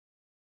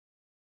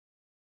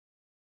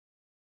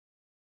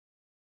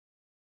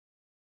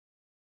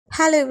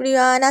Hello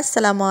everyone,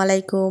 Assalamu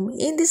alaikum.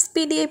 In this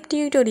PDF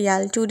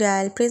tutorial, today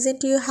I'll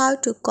present you how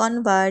to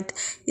convert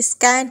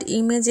scanned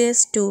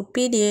images to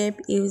PDF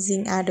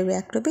using Adobe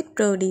Acrobat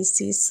Pro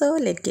DC. So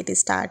let's get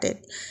started.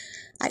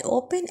 I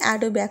open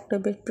Adobe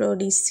Acrobat Pro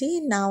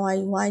DC. Now I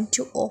want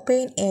to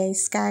open a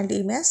scanned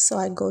image. So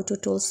I go to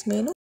Tools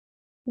menu.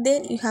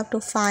 Then you have to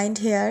find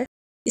here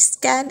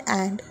Scan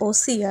and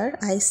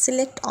OCR. I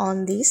select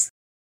on this.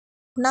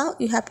 Now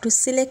you have to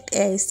select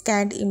a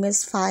scanned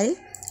image file.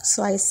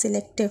 So I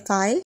select a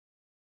file.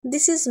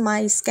 This is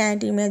my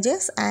scanned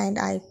images and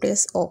I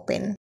press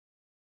open.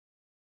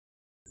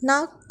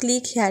 Now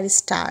click here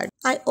start.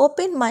 I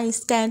open my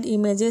scanned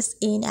images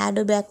in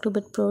Adobe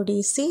Acrobat Pro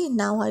DC.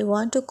 Now I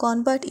want to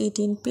convert it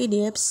in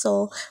PDF.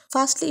 So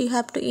firstly you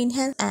have to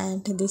enhance,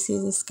 and this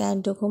is a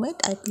scanned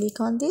document. I click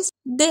on this.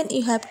 Then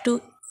you have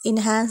to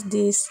enhance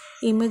this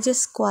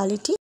images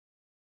quality.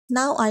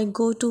 Now I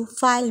go to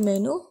file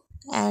menu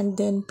and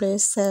then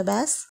press save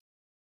as.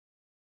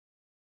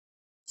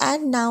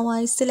 And now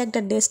I select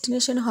the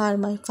destination where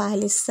my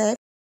file is saved.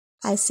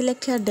 I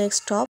select here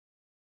desktop.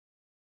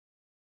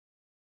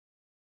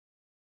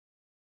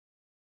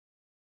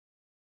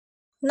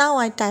 Now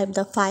I type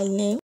the file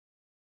name.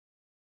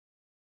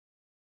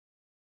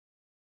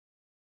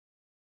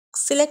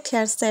 Select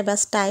here save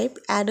as type,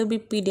 Adobe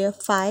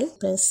PDF file,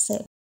 press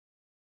save.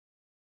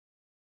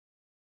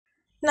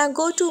 Now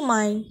go to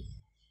my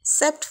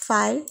saved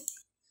file.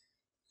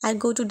 I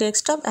go to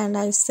desktop and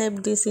I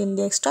save this in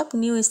desktop,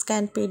 new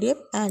scan PDF,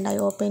 and I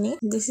open it.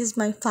 This is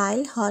my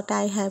file what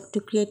I have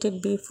to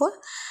created before,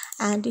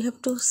 and you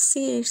have to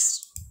see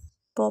its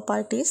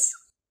properties.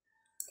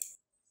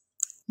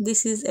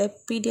 This is a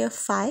PDF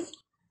file.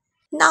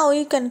 Now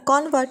you can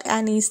convert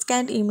any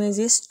scanned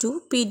images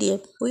to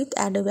PDF with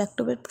Adobe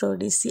Acrobat Pro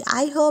DC.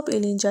 I hope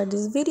you'll enjoy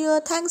this video.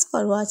 Thanks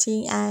for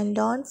watching and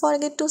don't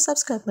forget to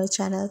subscribe my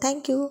channel.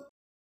 Thank you.